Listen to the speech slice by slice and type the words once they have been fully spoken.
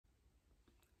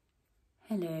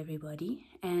Hello everybody,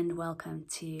 and welcome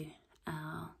to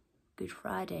our Good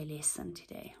Friday lesson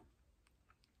today.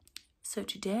 So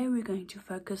today we're going to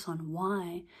focus on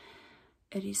why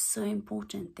it is so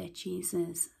important that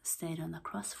Jesus stayed on the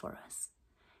cross for us,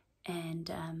 and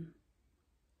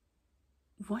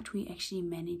what we actually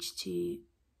managed to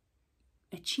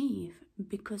achieve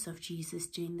because of Jesus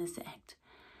doing this act.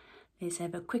 Let's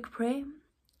have a quick prayer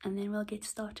and then we'll get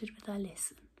started with our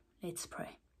lesson. Let's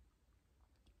pray.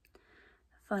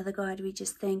 Father God, we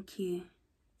just thank you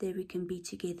that we can be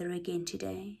together again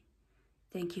today.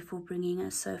 Thank you for bringing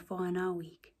us so far in our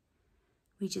week.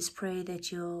 We just pray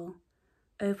that you'll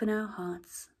open our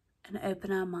hearts and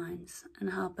open our minds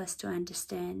and help us to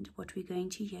understand what we're going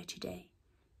to hear today.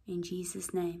 In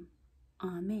Jesus' name,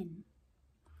 Amen.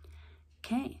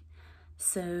 Okay,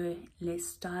 so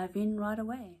let's dive in right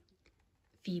away.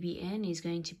 Phoebe Ann is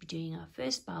going to be doing our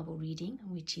first Bible reading,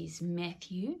 which is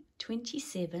Matthew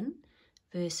 27,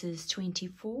 verses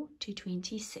 24 to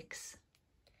 26.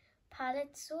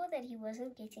 Pilate saw that he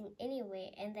wasn't getting anywhere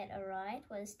and that a riot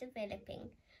was developing.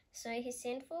 So he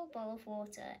sent for a bowl of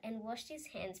water and washed his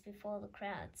hands before the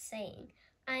crowd, saying,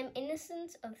 "I am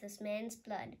innocent of this man's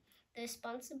blood. The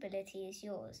responsibility is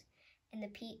yours." And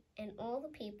all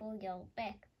the people yelled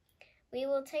back, "We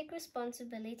will take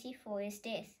responsibility for his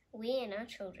death, we and our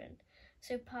children."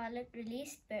 So Pilate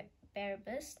released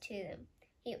Barabbas to them.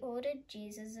 He ordered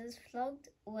Jesus flogged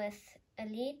with a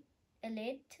lead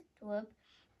whip,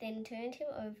 then turned him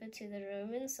over to the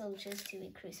Roman soldiers to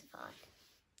be crucified.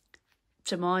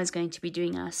 Tamar is going to be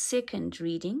doing our second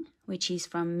reading, which is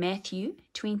from Matthew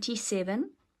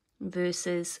 27,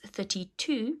 verses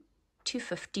 32 to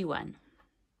 51.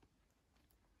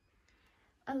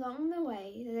 Along the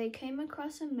way, they came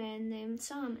across a man named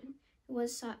Simon, who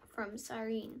was from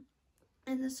Cyrene,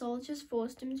 and the soldiers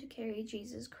forced him to carry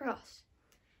Jesus' cross.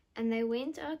 And they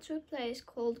went out to a place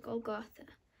called Golgotha,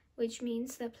 which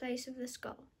means the place of the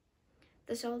skull.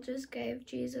 The soldiers gave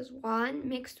Jesus wine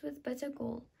mixed with bitter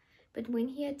gall, but when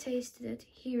he had tasted it,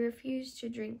 he refused to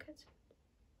drink it.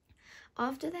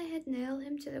 After they had nailed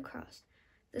him to the cross,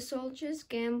 the soldiers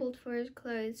gambled for his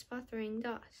clothes by throwing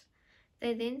dice.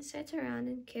 They then sat around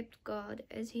and kept guard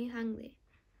as he hung there.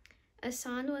 A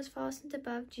sign was fastened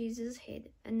above Jesus'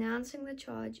 head, announcing the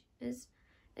charges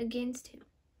against him.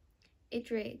 It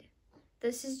read,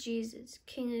 "This is Jesus,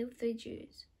 King of the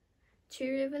Jews."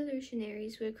 2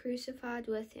 revolutionaries were crucified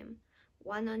with him,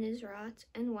 one on his right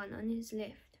and one on his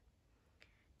left.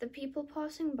 The people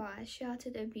passing by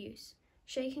shouted abuse,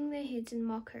 shaking their heads in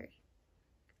mockery.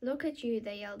 "Look at you,"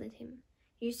 they yelled at him.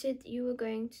 "You said you were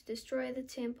going to destroy the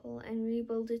temple and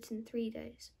rebuild it in 3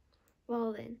 days.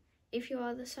 Well then, if you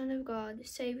are the Son of God,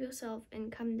 save yourself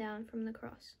and come down from the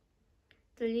cross."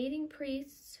 The leading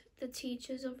priests, the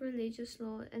teachers of religious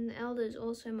law, and the elders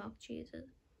also mocked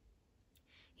Jesus.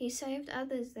 "He saved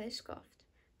others," they scoffed,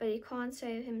 "but he can't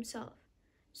save himself.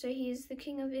 So he is the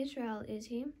King of Israel, is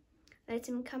he? Let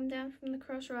him come down from the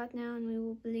cross right now and we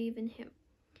will believe in him.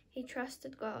 He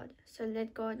trusted God, so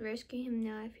let God rescue him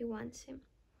now if he wants him.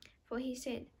 For he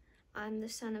said, 'I am the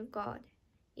Son of God.'"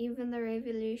 Even the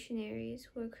revolutionaries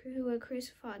who were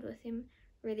crucified with him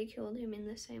ridiculed him in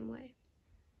the same way.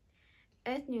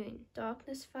 At noon,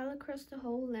 darkness fell across the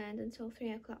whole land until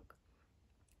 3 o'clock.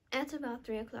 At about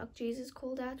 3 o'clock, Jesus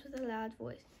called out with a loud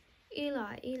voice,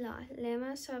 "Eli, Eli,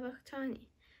 lema sabachthani,"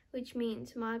 which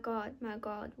means, my God,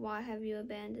 why have you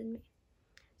abandoned me?"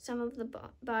 Some of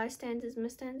the bystanders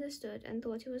misunderstood and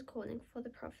thought he was calling for the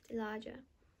prophet Elijah.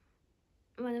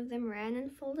 One of them ran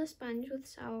and filled a sponge with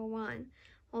sour wine,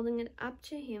 holding it up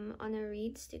to him on a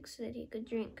reed stick so that he could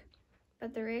drink.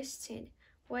 But the rest said,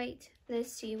 "Wait,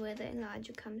 let's see whether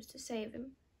Elijah comes to save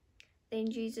him." Then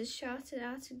Jesus shouted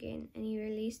out again, and he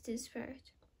released his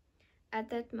spirit. At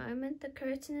that moment, the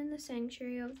curtain in the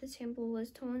sanctuary of the temple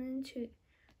was torn in two,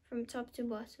 from top to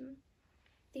bottom.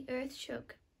 The earth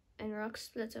shook, and rocks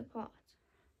split apart.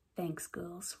 Thanks,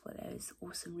 girls, for those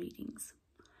awesome readings.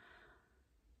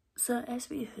 So, as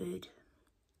we heard,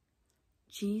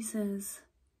 Jesus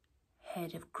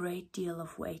had a great deal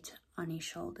of weight on his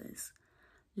shoulders,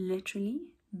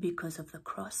 literally because of the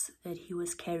cross that he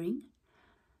was carrying.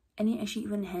 And he actually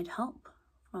even had help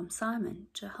from Simon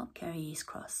to help carry his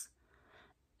cross.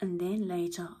 And then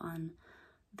later on,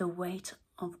 the weight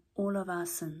of all of our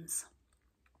sins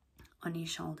on his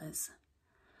shoulders.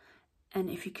 And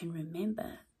if you can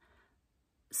remember,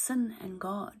 sin and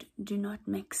God do not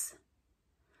mix.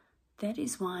 That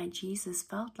is why Jesus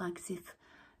felt like as if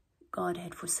God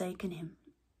had forsaken him,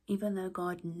 even though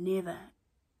God never,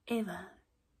 ever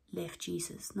left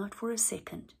Jesus, not for a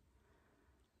second.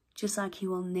 Just like he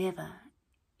will never,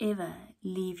 ever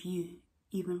leave you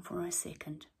even for a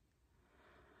second.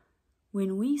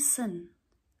 When we sin,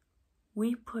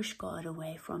 we push God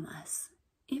away from us,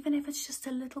 even if it's just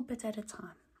a little bit at a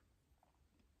time.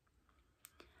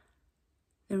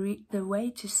 The way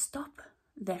to stop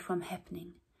that from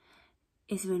happening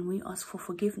is when we ask for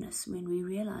forgiveness, when we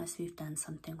realize we've done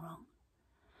something wrong.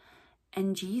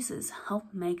 And Jesus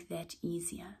helped make that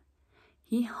easier.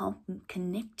 He helped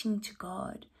connecting to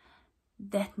God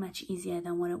that much easier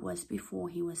than what it was before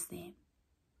he was there.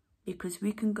 Because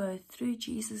we can go through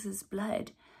Jesus'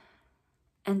 blood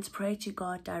and pray to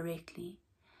God directly.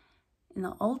 In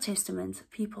the Old Testament,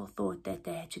 people thought that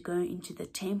they had to go into the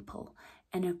temple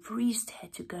and a priest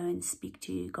had to go and speak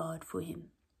to God for him.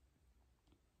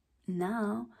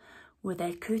 Now, with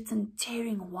that curtain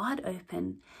tearing wide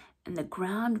open and the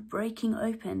ground breaking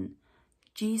open,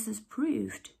 Jesus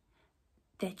proved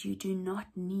that you do not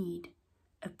need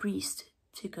a priest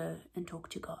to go and talk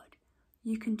to God.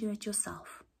 You can do it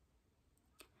yourself.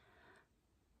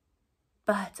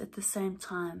 But at the same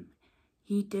time,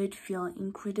 he did feel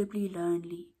incredibly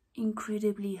lonely,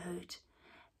 incredibly hurt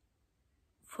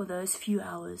for those few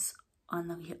hours on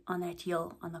that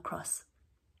hill on the cross.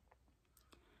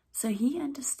 So he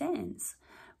understands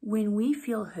when we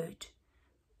feel hurt,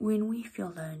 when we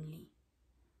feel lonely.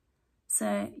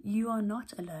 So you are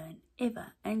not alone,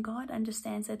 ever. And God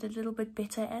understands that a little bit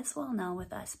better as well now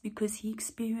with us, because he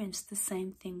experienced the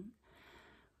same thing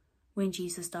when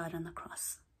Jesus died on the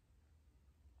cross.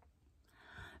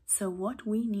 So what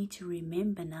we need to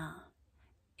remember now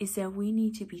is that we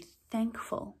need to be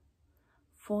thankful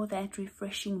for that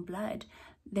refreshing blood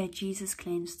that Jesus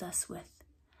cleansed us with.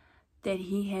 That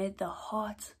he had the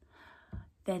heart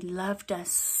that loved us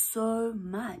so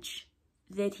much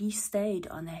that he stayed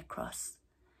on that cross.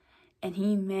 And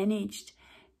he managed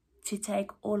to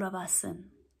take all of our sin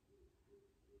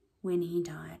when he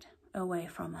died away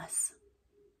from us.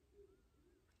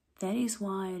 That is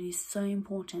why it is so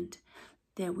important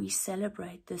that we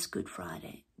celebrate this Good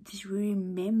Friday, to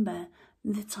remember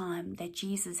the time that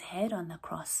Jesus had on the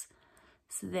cross,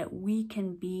 so that we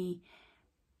can be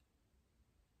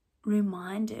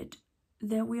reminded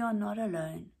that we are not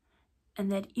alone,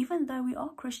 and that even though we are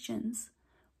Christians,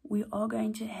 we are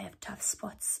going to have tough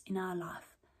spots in our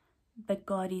life, but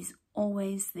God is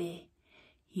always there.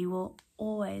 He will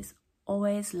always,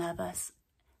 always love us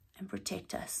and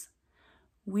protect us.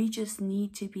 We just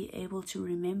need to be able to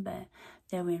remember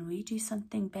that when we do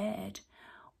something bad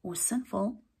or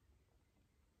sinful,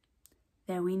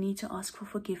 that we need to ask for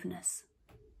forgiveness.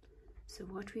 So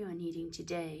what we are needing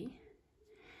today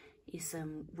is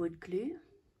some wood glue,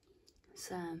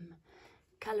 some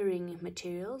colouring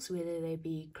materials, whether they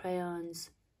be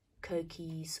crayons,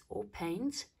 cokies or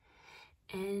paint,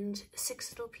 and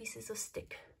 6 little pieces of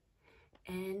stick,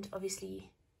 and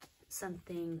obviously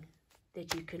something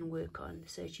that you can work on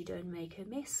so that you don't make a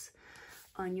mess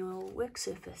on your work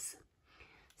surface.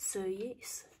 So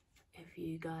yes, if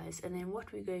you guys, and then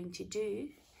what we're going to do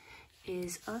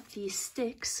is, of these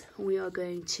sticks, we are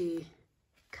going to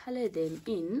colour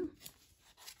them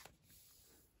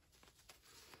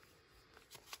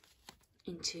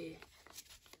into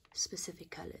specific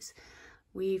colours.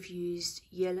 We've used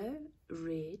yellow,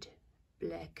 red,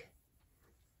 black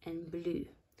and blue,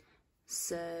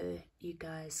 so you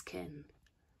guys can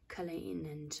colour in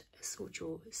and sort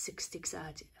your 6 sticks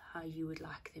out how you would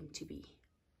like them to be.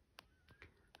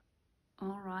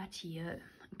 Alrighty-o.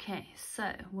 Okay,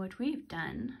 so what we've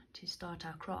done to start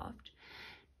our craft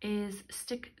is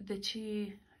stick the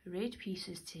 2 red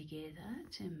pieces together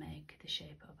to make the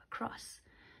shape of a cross,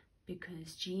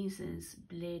 because Jesus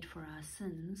bled for our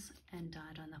sins and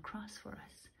died on the cross for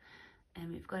us.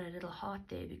 And we've got a little heart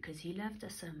there because he loved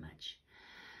us so much.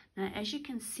 Now, as you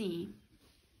can see,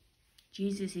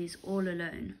 Jesus is all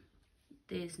alone.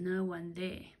 There's no one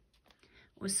there,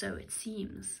 or so it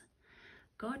seems.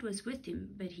 God was with him,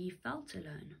 but he felt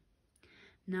alone.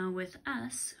 Now with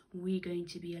us, we're going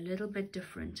to be a little bit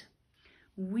different.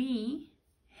 We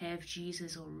have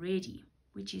Jesus already,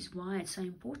 which is why it's so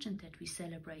important that we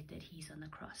celebrate that he's on the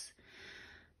cross.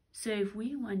 So if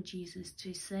we want Jesus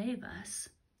to save us,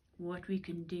 what we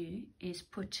can do is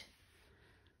put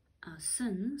our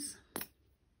sins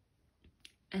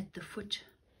at the foot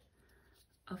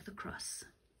of the cross.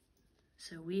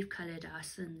 So we've colored our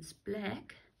sins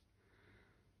black,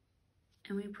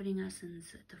 and we're putting our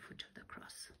sins at the foot of the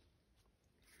cross.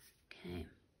 Okay.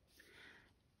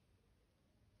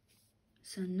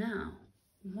 So now,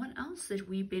 what else that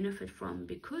we benefit from,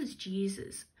 because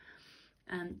Jesus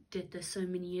did this so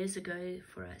many years ago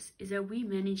for us, is that we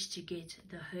managed to get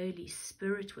the Holy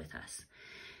Spirit with us.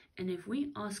 And if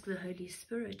we ask the Holy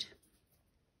Spirit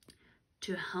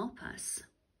to help us.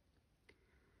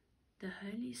 The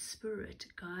Holy Spirit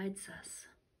guides us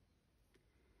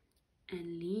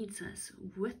and leads us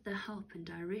with the help and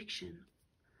direction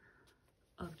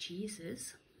of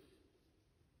Jesus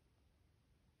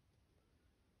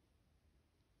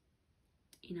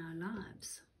in our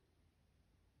lives.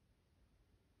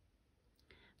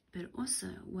 But also,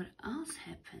 what else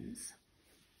happens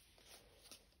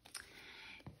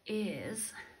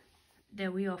is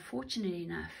that we are fortunate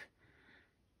enough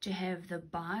to have the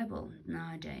Bible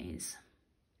nowadays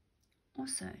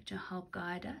also to help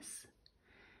guide us.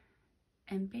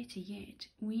 And better yet,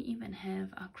 we even have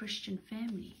our Christian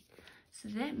family. So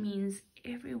that means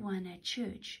everyone at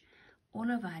church, all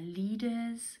of our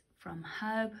leaders from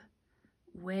Hub,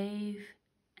 Wave,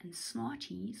 and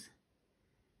Smarties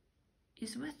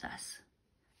is with us.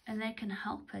 And they can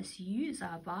help us use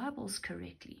our Bibles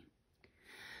correctly.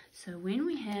 So when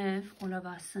we have all of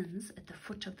our sins at the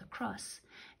foot of the cross,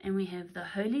 and we have the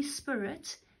Holy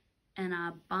Spirit and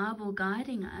our Bible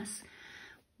guiding us,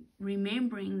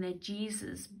 remembering that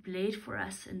Jesus bled for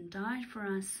us and died for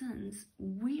our sins,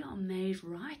 we are made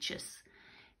righteous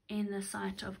in the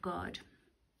sight of God.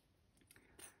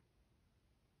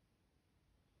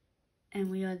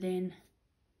 And we are then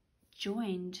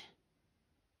joined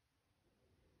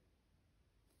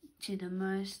to the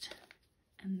most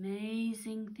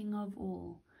amazing thing of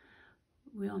all.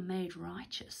 We are made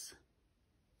righteous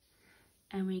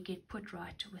and we get put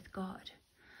right with God.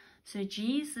 So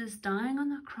Jesus dying on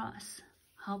the cross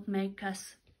helped make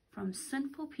us from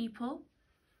sinful people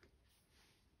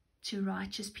to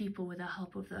righteous people with the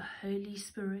help of the Holy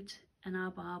Spirit and our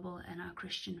Bible and our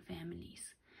Christian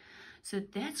families. So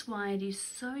that's why it is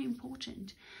so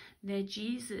important that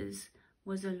Jesus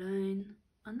was alone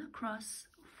on the cross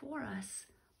for us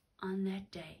on that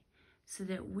day, so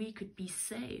that we could be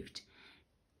saved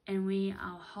and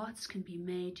our hearts can be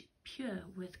made pure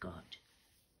with God.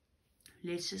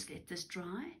 Let's just let this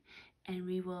dry and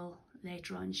we will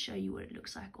later on show you what it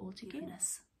looks like all together.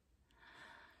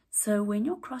 So when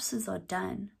your crosses are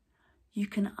done, you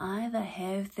can either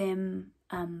have them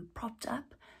propped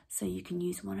up, so you can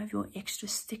use one of your extra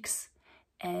sticks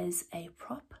as a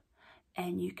prop,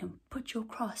 and you can put your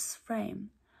cross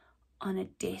frame on a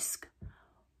desk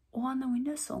or on the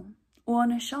windowsill or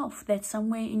on a shelf that's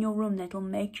somewhere in your room that will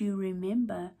make you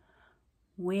remember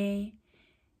where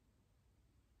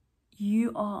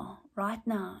you are right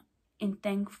now in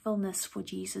thankfulness for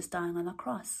Jesus dying on the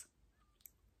cross.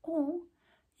 Or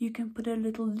you can put a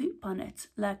little loop on it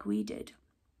like we did,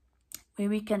 where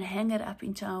we can hang it up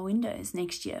into our windows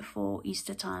next year for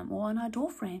Easter time, or on our door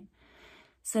frame.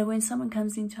 So when someone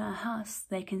comes into our house,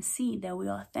 they can see that we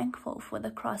are thankful for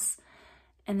the cross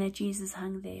and that Jesus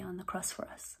hung there on the cross for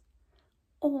us.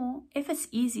 Or if it's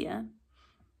easier,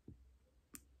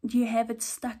 you have it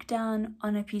stuck down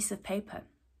on a piece of paper,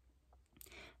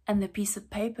 and the piece of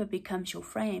paper becomes your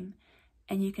frame,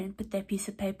 and you can put that piece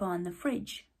of paper on the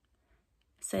fridge,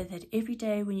 so that every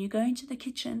day when you go into the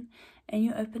kitchen and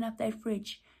you open up that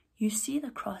fridge, you see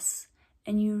the cross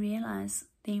and you realize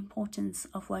the importance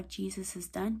of what Jesus has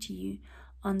done to you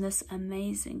on this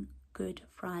amazing Good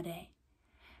Friday.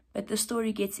 But the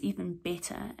story gets even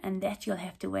better, and that you'll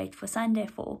have to wait for Sunday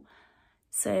for.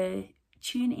 So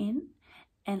tune in,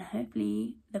 and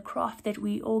hopefully the craft that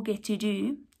we all get to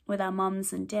do with our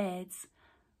mums and dads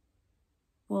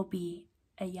will be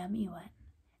a yummy one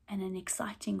and an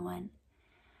exciting one.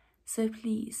 So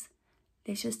please,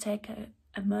 let's just take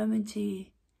a moment to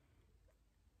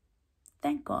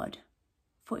thank God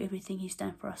for everything He's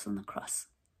done for us on the cross.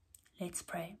 Let's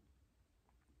pray.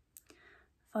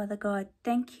 Father God,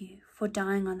 thank you for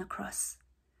dying on the cross.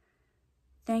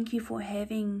 Thank you for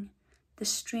having the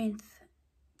strength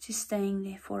to staying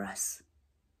there for us.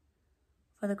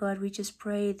 Father God, we just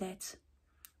pray that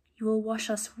you will wash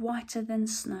us whiter than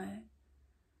snow.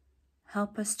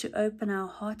 Help us to open our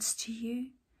hearts to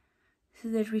you so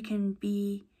that we can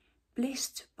be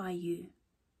blessed by you.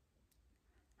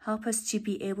 Help us to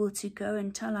be able to go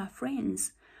and tell our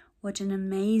friends what an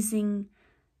amazing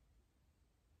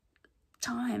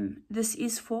time this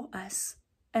is for us,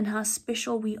 and how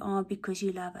special we are because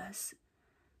you love us,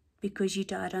 because you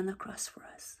died on the cross for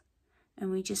us. And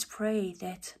we just pray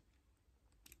that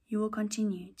you will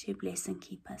continue to bless and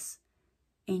keep us.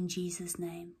 In Jesus'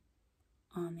 name,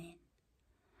 amen.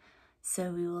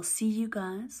 So we will see you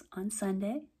guys on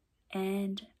Sunday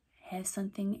and have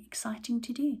something exciting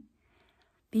to do.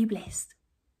 Be blessed.